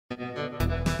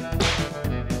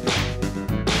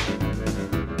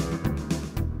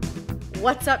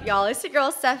What's up, y'all? It's your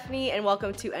girl Stephanie, and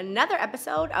welcome to another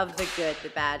episode of The Good, The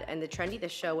Bad, and The Trendy, the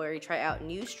show where we try out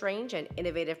new, strange, and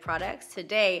innovative products.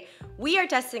 Today, we are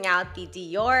testing out the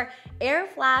Dior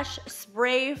Airflash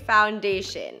Spray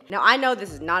Foundation. Now, I know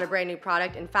this is not a brand new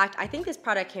product. In fact, I think this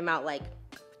product came out like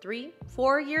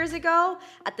 3-4 years ago.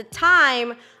 At the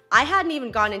time, I hadn't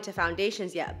even gone into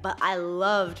foundations yet, but I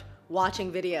loved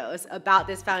watching videos about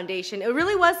this foundation. It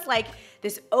really was like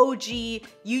this OG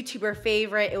YouTuber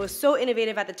favorite. It was so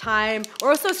innovative at the time, or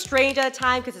it was so strange at the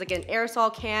time because it's like an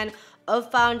aerosol can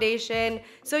of foundation.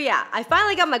 So yeah, I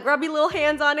finally got my grubby little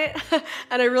hands on it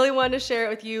and I really wanted to share it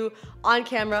with you on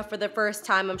camera for the first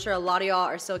time. I'm sure a lot of y'all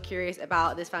are so curious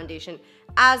about this foundation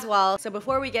as well. So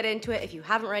before we get into it, if you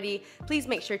haven't already, please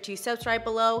make sure to subscribe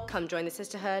below. Come join the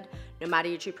sisterhood. No matter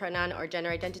your true pronoun or gender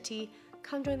identity,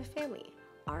 come join the family.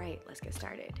 All right, let's get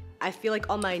started. I feel like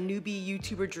all my newbie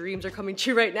YouTuber dreams are coming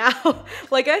true right now.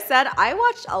 Like I said, I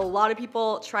watched a lot of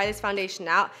people try this foundation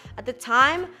out. At the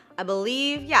time, I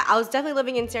believe, yeah, I was definitely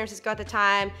living in San Francisco at the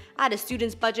time. I had a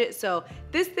student's budget, so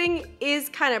this thing is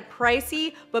kind of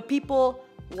pricey, but people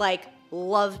like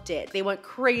loved it. They went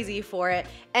crazy for it.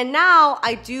 And now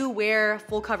I do wear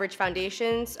full coverage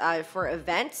foundations for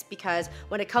events because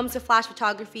when it comes to flash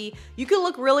photography, you can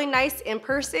look really nice in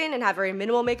person and have very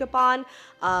minimal makeup on,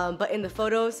 but in the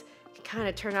photos, you kind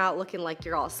of turn out looking like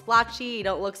you're all splotchy, you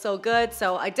don't look so good.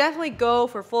 So I definitely go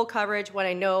for full coverage when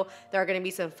I know there are gonna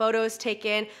be some photos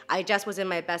taken. I just was in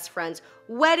my best friend's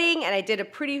wedding and I did a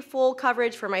pretty full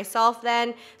coverage for myself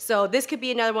then. So this could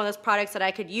be another one of those products that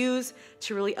I could use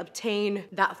to really obtain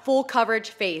that full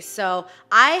coverage face. So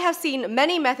I have seen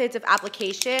many methods of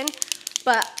application,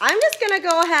 but I'm just gonna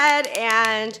go ahead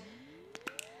and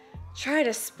try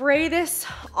to spray this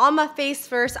on my face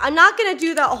first. I'm not gonna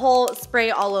do that whole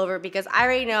spray all over because I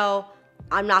already know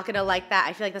I'm not gonna like that.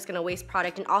 I feel like that's gonna waste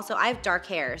product. And also I have dark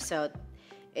hair, so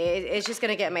it's just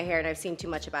gonna get in my hair and I've seen too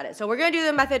much about it. So we're gonna do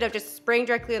the method of just spraying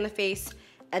directly on the face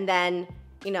and then,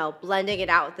 you know, blending it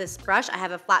out with this brush. I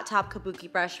have a flat top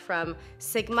kabuki brush from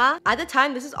Sigma. At the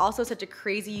time, this is also such a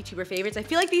crazy YouTuber favorites. I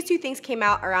feel like these two things came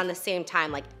out around the same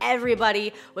time. Like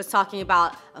everybody was talking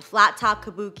about a flat top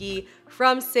kabuki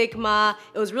from Sigma.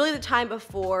 It was really the time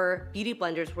before beauty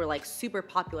blenders were like super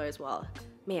popular as well.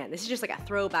 Man, this is just like a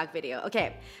throwback video.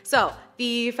 Okay, so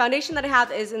the foundation that I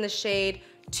have is in the shade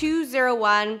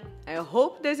 201. I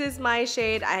hope this is my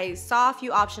shade. I saw a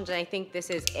few options and I think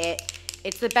this is it.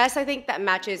 It's the best, I think, that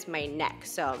matches my neck.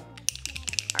 So, all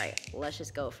right, let's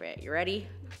just go for it. You ready?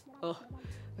 Oh,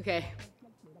 okay.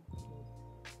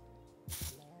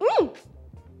 Oh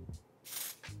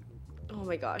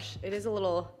my gosh, it is a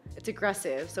little, it's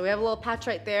aggressive. So we have a little patch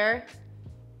right there.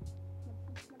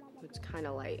 It's kind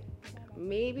of light.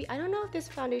 Maybe, I don't know if this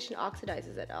foundation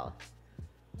oxidizes at all.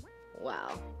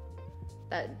 Wow.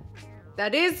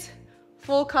 That is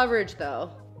full coverage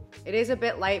though. It is a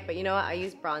bit light, but you know what? I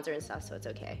use bronzer and stuff, so it's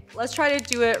okay. Let's try to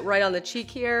do it right on the cheek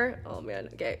here. Oh man,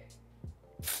 okay.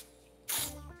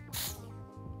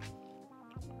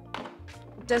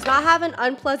 Does not have an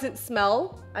unpleasant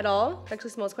smell at all. It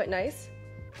actually smells quite nice.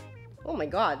 Oh my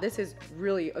God, this is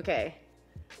really, okay.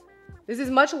 This is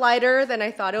much lighter than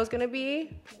I thought it was gonna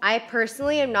be. I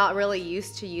personally am not really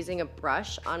used to using a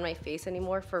brush on my face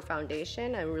anymore for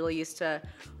foundation. I'm really used to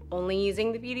only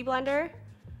using the Beauty Blender.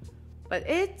 But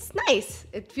it's nice.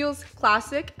 It feels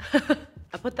classic.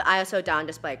 I put the ISO down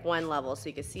just by like one level so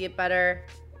you can see it better.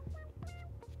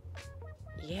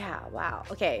 Yeah, wow.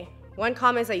 Okay, one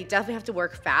comment is that you definitely have to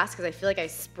work fast because I feel like I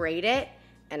sprayed it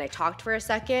and I talked for a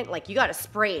second. Like you gotta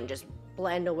spray and just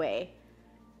blend away.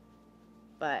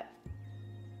 But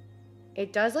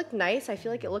it does look nice. I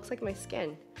feel like it looks like my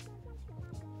skin.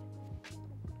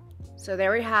 So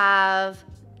there we have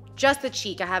just the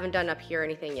cheek. I haven't done up here or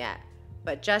anything yet.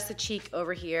 But just the cheek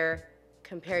over here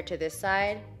compared to this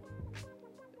side,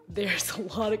 there's a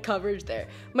lot of coverage there.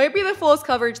 Might be the fullest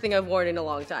coverage thing I've worn in a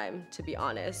long time, to be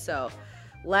honest. So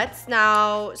let's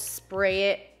now spray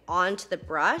it onto the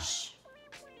brush.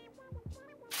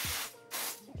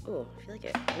 Oh, I feel like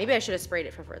it, maybe I should have sprayed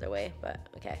it from further away, but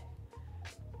okay.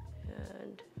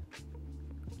 And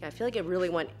yeah, I feel like it really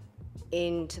went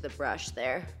into the brush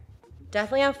there.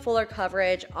 Definitely have fuller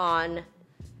coverage on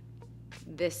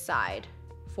this side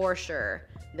for sure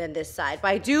than this side, but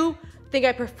I do think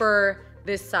I prefer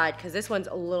this side because this one's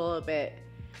a little bit,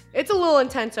 it's a little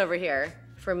intense over here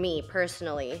for me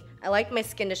personally. I like my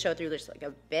skin to show through just like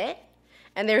a bit,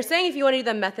 and they're saying if you want to do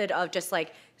the method of just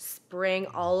like spraying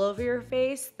all over your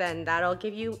face, then that'll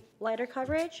give you lighter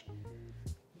coverage.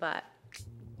 But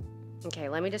okay,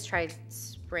 let me just try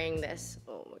spraying this.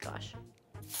 Oh my gosh.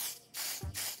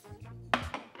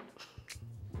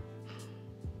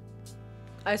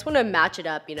 I just want to match it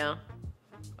up, you know?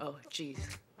 Oh,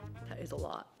 jeez. That is a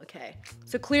lot. Okay.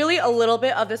 So clearly a little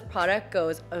bit of this product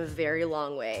goes a very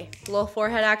long way. A little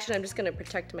forehead action. I'm just going to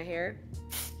protect my hair.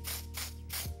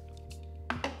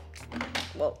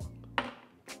 Whoa.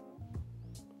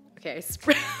 Okay, I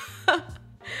sprayed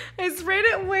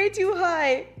it way too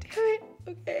high. Damn it.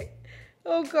 Okay.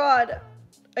 Oh, God.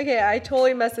 Okay, I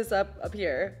totally messed this up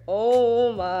here.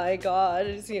 Oh, my God.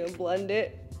 I just need to blend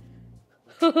it.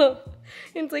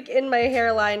 It's like in my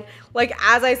hairline. Like,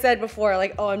 as I said before,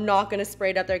 like, oh, I'm not gonna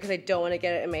spray it up there because I don't want to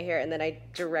get it in my hair, and then I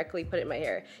directly put it in my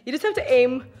hair. You just have to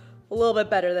aim a little bit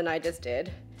better than I just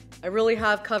did. I really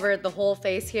have covered the whole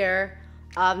face here.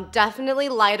 Definitely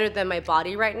lighter than my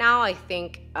body right now. I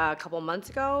think a couple months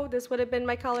ago this would have been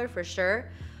my color for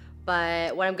sure.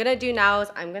 But what I'm gonna do now is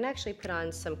I'm gonna actually put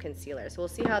on some concealer. So we'll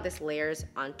see how this layers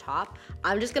on top.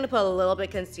 I'm just gonna put a little bit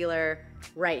of concealer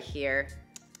right here.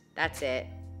 That's it.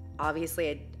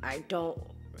 Obviously, I don't,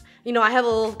 you know, I have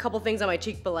a couple things on my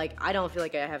cheek, but like, I don't feel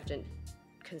like I have to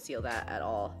conceal that at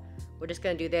all. We're just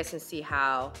gonna do this and see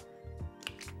how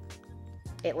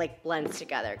it like blends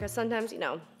together. Because sometimes, you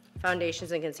know,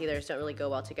 foundations and concealers don't really go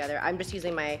well together. I'm just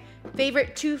using my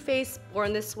favorite Too Faced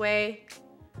Born This Way.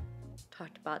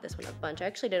 Talked about this one a bunch. I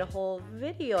actually did a whole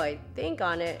video, I think,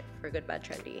 on it for Good Bad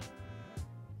Trendy.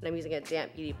 And I'm using a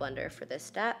damp beauty blender for this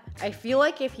step. I feel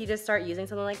like if you just start using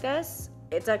something like this,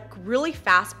 it's a really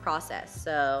fast process.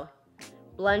 So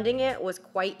blending it was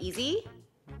quite easy,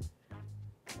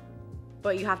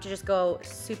 but you have to just go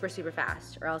super, super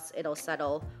fast or else it'll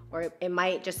settle or it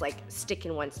might just like stick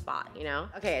in one spot, you know?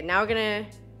 Okay, now we're gonna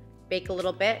bake a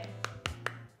little bit.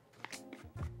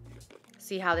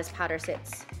 See how this powder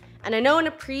sits. And I know in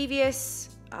a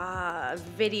previous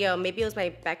video, maybe it was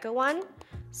my Becca one,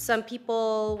 some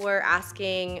people were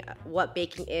asking what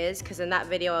baking is, because in that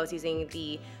video I was using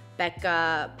the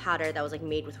Becca powder that was like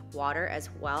made with water as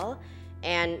well.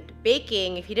 And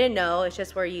baking, if you didn't know, it's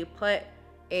just where you put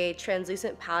a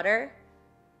translucent powder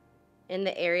in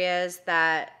the areas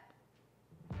that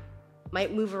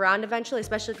might move around eventually,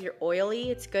 especially if you're oily.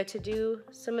 It's good to do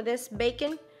some of this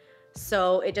baking.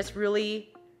 So it just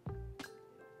really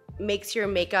makes your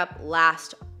makeup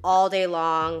last all day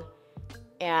long,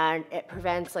 and it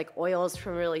prevents like oils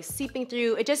from really seeping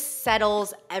through. It just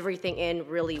settles everything in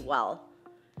really well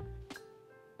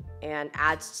and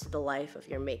adds to the life of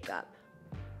your makeup.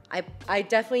 I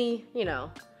definitely, you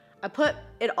know, I put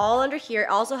it all under here. It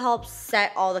also helps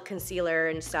set all the concealer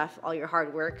and stuff, all your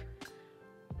hard work.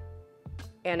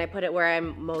 And I put it where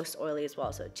I'm most oily as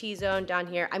well. So T-zone down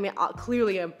here. I mean,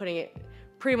 clearly I'm putting it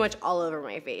pretty much all over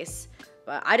my face.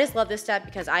 But I just love this step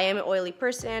because I am an oily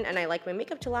person and I like my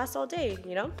makeup to last all day,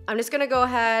 you know? I'm just gonna go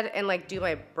ahead and like do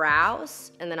my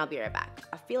brows and then I'll be right back.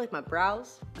 I feel like my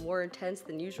brows more intense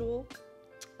than usual.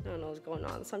 I don't know what's going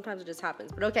on. Sometimes it just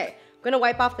happens. But okay, I'm gonna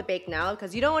wipe off the bake now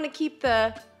because you don't wanna keep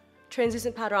the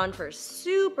translucent powder on for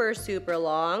super, super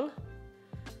long,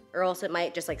 or else it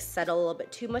might just like settle a little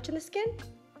bit too much in the skin.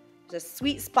 There's a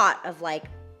sweet spot of like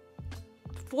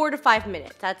 4 to 5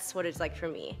 minutes. That's what it's like for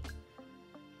me.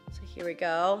 So here we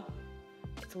go.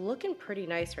 It's looking pretty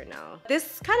nice right now.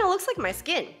 This kind of looks like my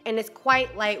skin, and it's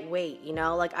quite lightweight, you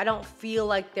know? Like I don't feel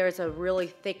like there's a really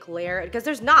thick layer, because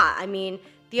there's not. I mean,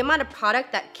 the amount of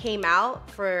product that came out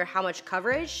for how much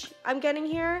coverage I'm getting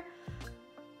here,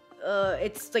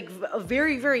 it's like a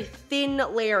very, very thin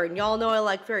layer, and y'all know I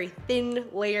like very thin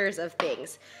layers of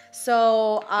things.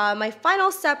 So my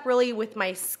final step really with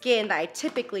my skin that I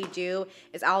typically do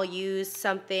is I'll use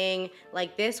something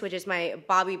like this, which is my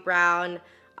Bobbi Brown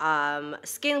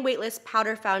Skin Weightless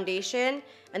Powder Foundation.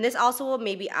 And this also will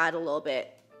maybe add a little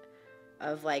bit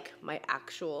of like my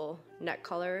actual neck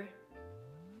color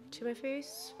to my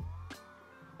face.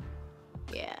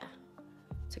 Yeah,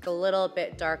 it's like a little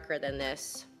bit darker than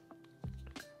this.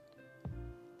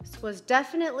 This was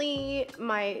definitely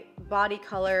my body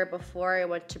color before I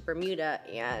went to Bermuda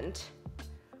and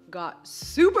got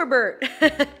super burnt.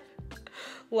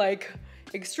 Like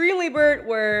extremely burnt,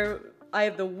 where I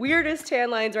have the weirdest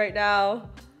tan lines right now,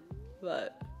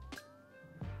 but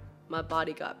my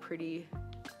body got pretty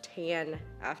tan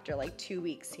after like 2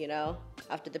 weeks, you know,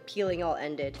 after the peeling all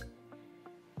ended.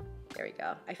 There we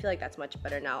go. I feel like that's much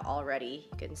better now already.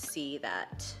 You can see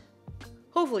that.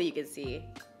 Hopefully you can see.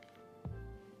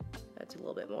 That's a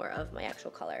little bit more of my actual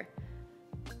color.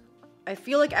 I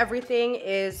feel like everything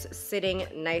is sitting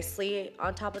nicely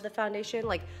on top of the foundation.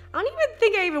 Like, I don't even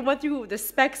think I even went through the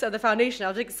specs of the foundation. I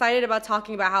was excited about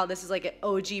talking about how this is like an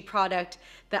OG product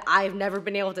that I've never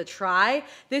been able to try.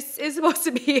 This is supposed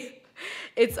to be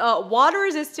It's a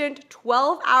water-resistant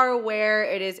 12-hour wear.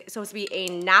 It is supposed to be a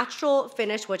natural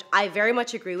finish, which I very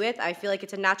much agree with. I feel like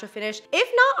it's a natural finish. If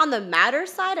not on the matter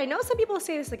side, I know some people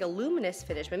say it's like a luminous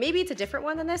finish, but maybe it's a different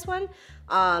one than this one.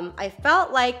 I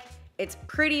felt like it's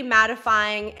pretty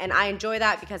mattifying, and I enjoy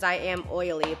that because I am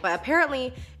oily, but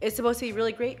apparently it's supposed to be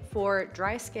really great for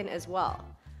dry skin as well.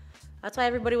 That's why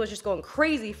everybody was just going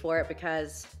crazy for it,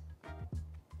 because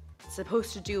it's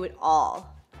supposed to do it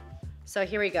all. So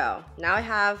here we go. Now I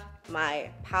have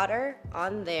my powder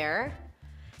on there.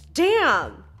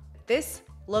 Damn, this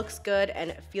looks good and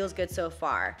it feels good so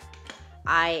far.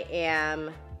 I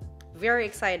am very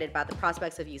excited about the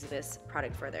prospects of using this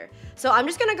product further. So I'm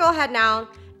just gonna go ahead now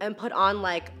and put on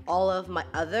like all of my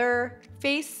other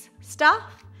face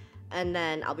stuff, and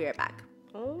then I'll be right back.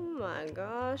 Oh my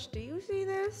gosh, do you see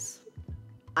this?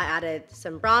 I added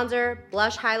some bronzer,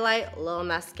 blush highlight, a little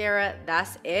mascara,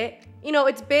 that's it. You know,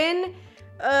 it's been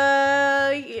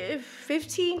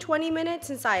 15, 20 minutes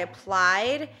since I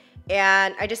applied,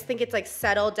 and I just think it's like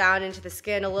settled down into the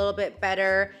skin a little bit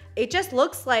better. It just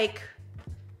looks like,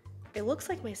 it looks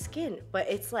like my skin, but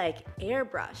it's like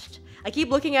airbrushed. I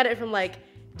keep looking at it from like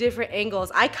different angles.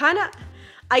 I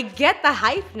get the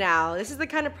hype now. This is the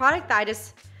kind of product that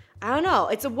I don't know.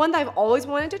 It's the one that I've always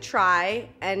wanted to try,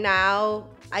 and now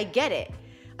I get it.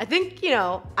 I think, you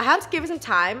know, I have to give it some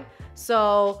time,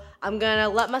 so I'm gonna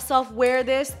let myself wear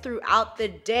this throughout the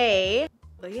day.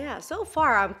 But yeah, so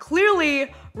far I'm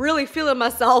clearly really feeling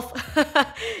myself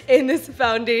in this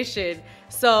foundation.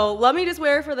 So let me just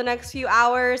wear it for the next few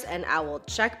hours and I will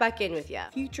check back in with ya.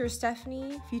 Future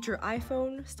Stephanie, future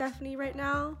iPhone Stephanie right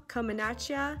now, coming at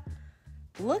ya.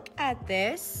 Look at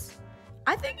this.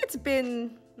 I think it's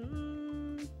been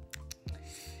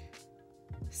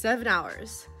 7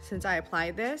 hours since I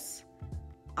applied this.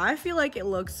 I feel like it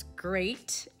looks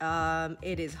great.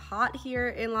 It is hot here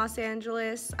in Los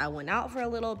Angeles. I went out for a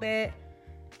little bit,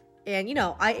 and you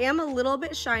know, I am a little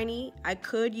bit shiny. I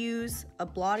could use a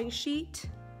blotting sheet,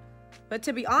 but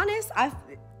to be honest,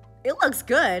 it looks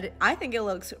good. I think it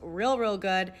looks real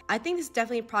good. I think this is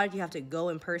definitely a product you have to go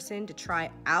in person to try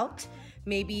out.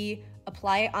 Maybe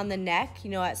apply it on the neck, you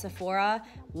know, at Sephora,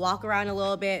 walk around a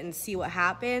little bit and see what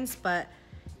happens. But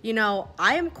you know,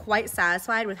 I am quite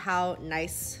satisfied with how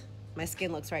nice my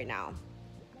skin looks right now.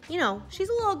 You know, she's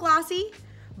a little glossy,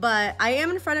 but I am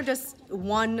in front of just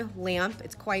one lamp.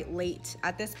 It's quite late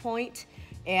at this point.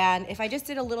 And if I just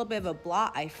did a little bit of a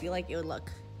blot, I feel like it would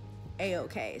look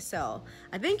a-okay. So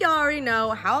I think y'all already know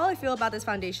how I feel about this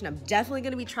foundation. I'm definitely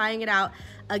gonna be trying it out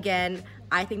again.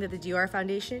 I think that the Dior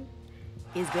foundation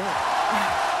is good.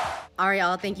 All right,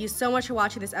 y'all, thank you so much for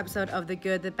watching this episode of The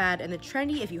Good, The Bad, and The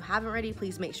Trendy. If you haven't already,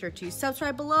 please make sure to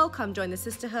subscribe below. Come join the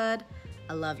sisterhood.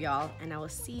 I love y'all, and I will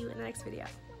see you in the next video.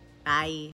 Bye.